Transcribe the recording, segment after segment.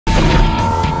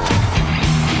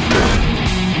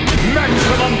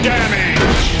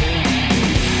damage!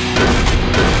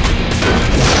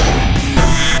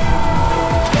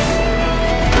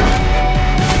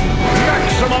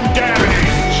 Maximum damage!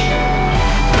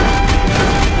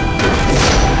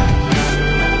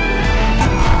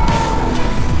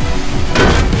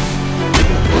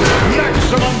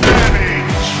 Maximum damage!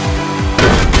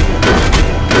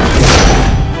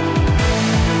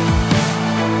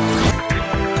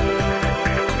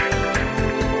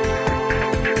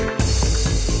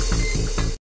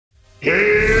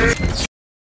 Here!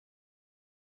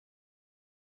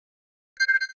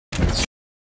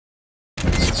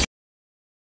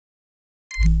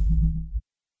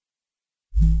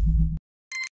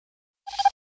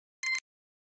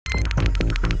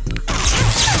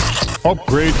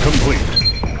 Upgrade complete.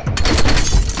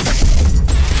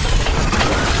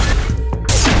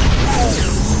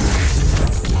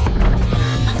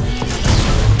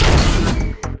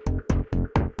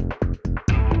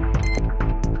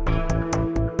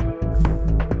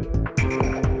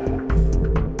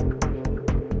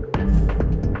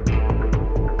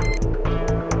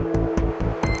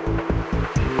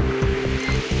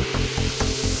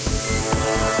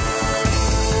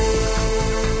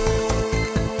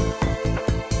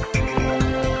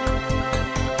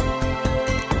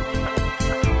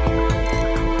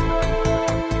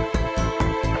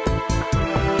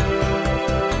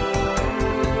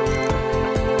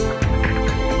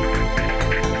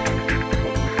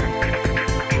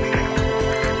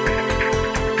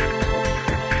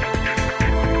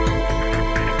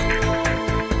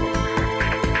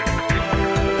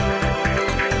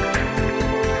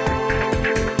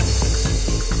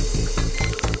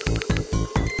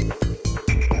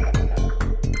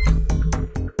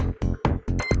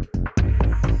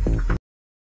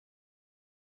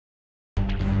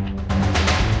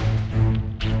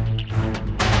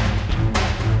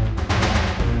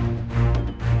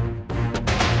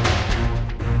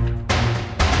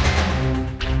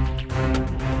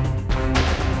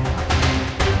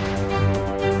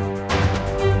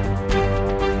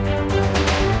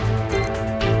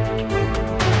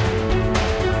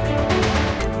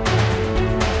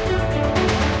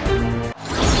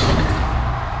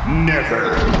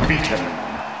 Never beaten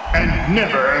and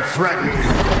never threatened.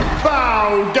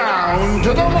 Bow down to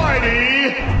the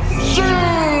mighty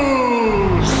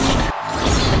Zeus!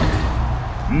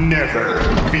 Never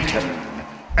beaten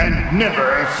and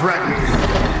never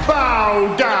threatened.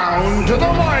 Bow down to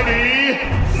the mighty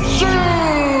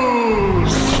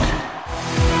Zeus!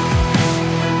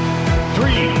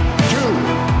 3, 2,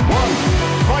 1,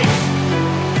 fight!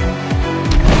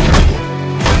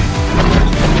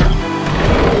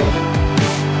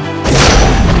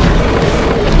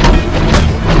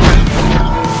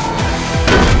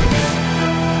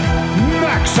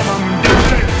 Maximum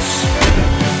defense!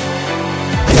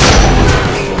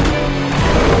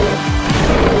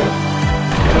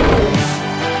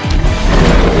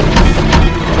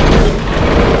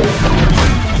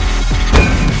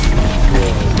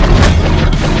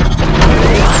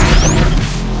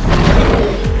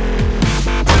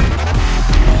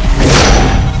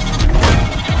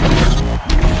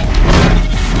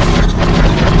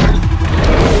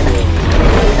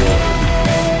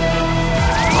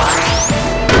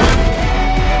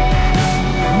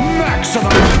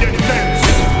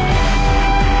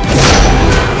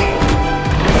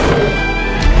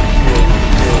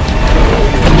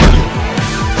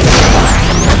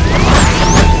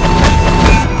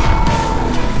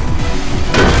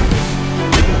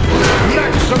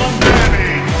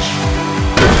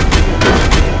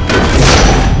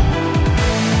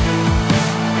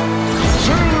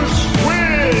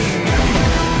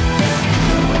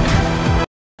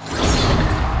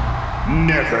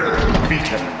 Never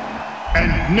beaten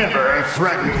and never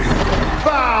threatened.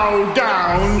 Bow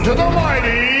down to the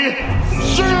mighty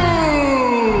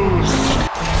Zeus!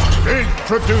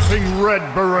 Introducing Red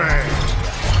Beret.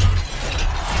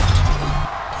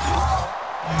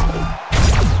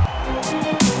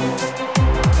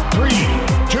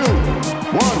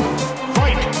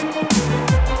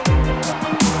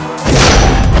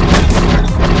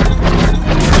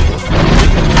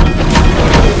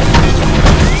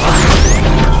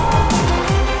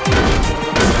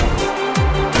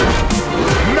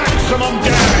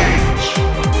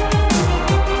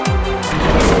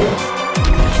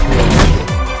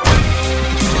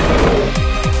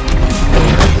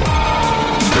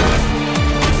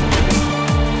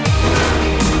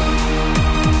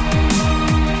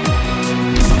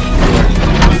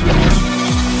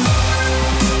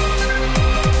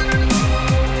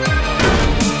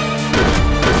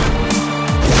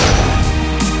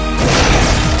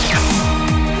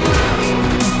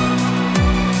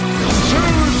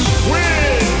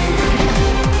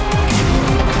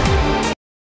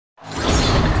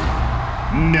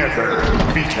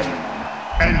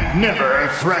 and never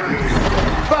threaten.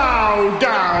 Bow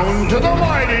down to the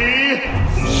mighty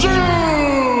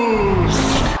Zeus!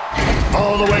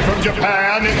 All the way from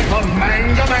Japan, it's the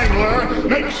Manga Mangler.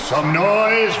 Make some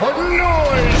noise for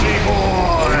Noisy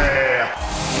Boy!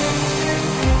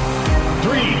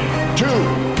 3, 2,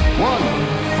 1,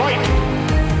 fight!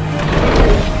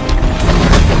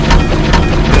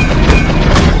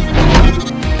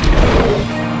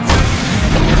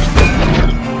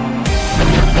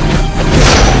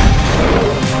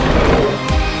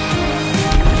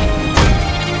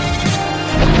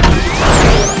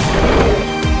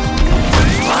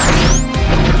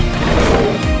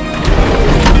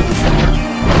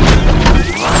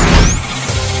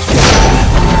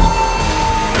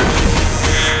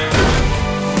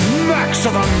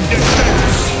 Maximum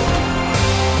distance!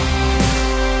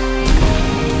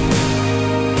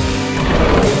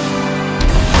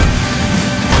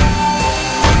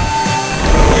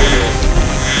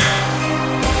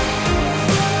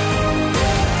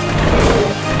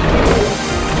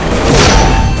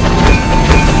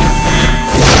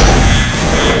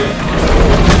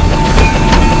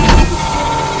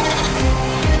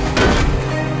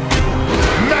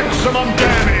 Maximum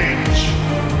damage!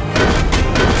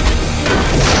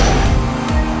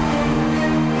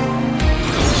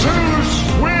 Zeus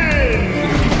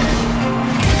wins!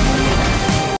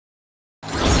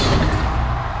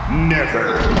 Never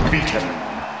beaten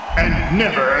and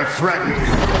never threatened.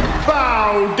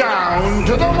 Bow down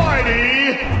to the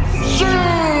mighty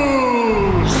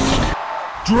Zeus!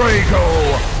 Drago,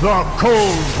 the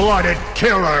cold-blooded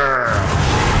killer!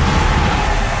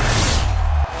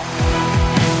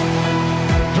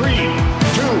 3,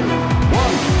 2,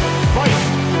 1, fight!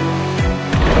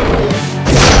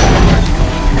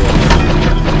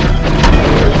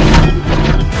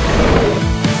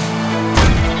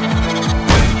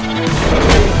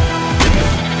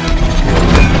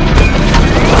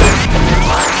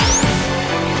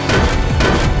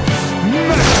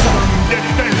 Maximum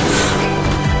defense!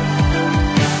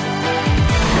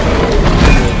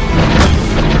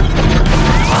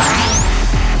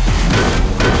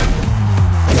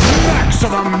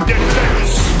 Maximum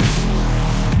defense!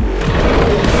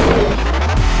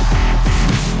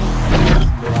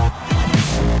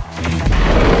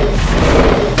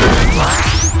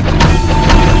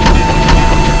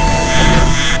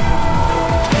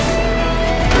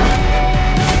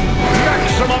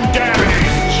 Maximum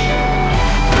damage!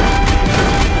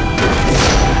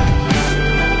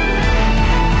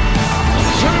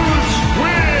 Zeus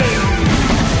wins!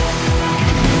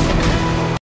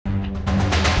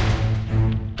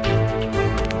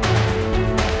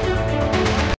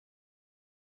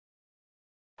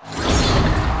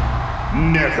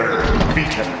 Never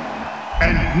beaten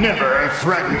and never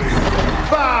threatened.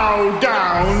 Bow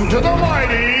down to the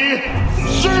mighty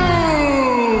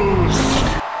Zeus!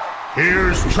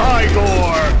 Here's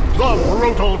Trigor, the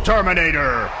brutal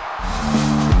Terminator.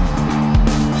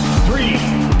 3,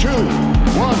 2,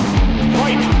 1,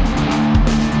 fight!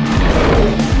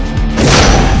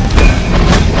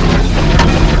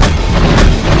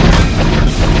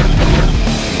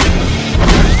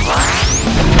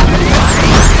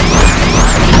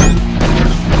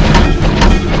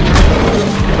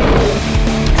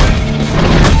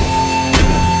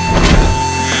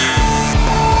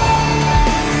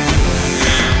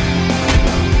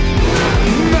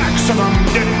 Maximum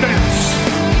defense!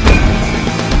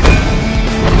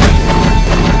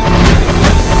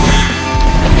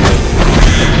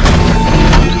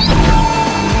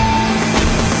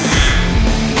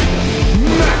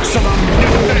 Maximum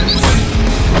defense!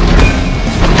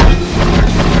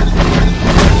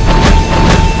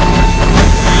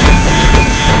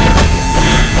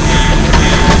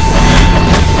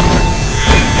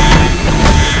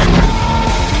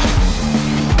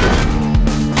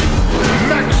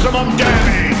 Maximum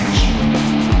damage!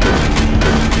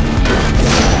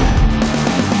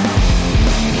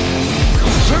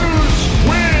 Zeus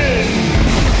wins!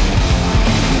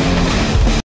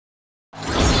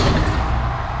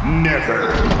 Never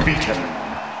beaten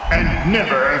and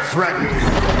never threatened.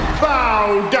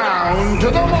 Bow down to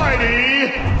the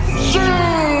mighty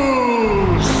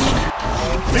Zeus!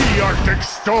 The Arctic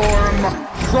Storm,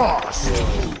 Frost!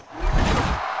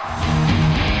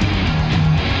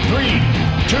 3,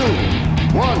 2,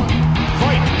 1,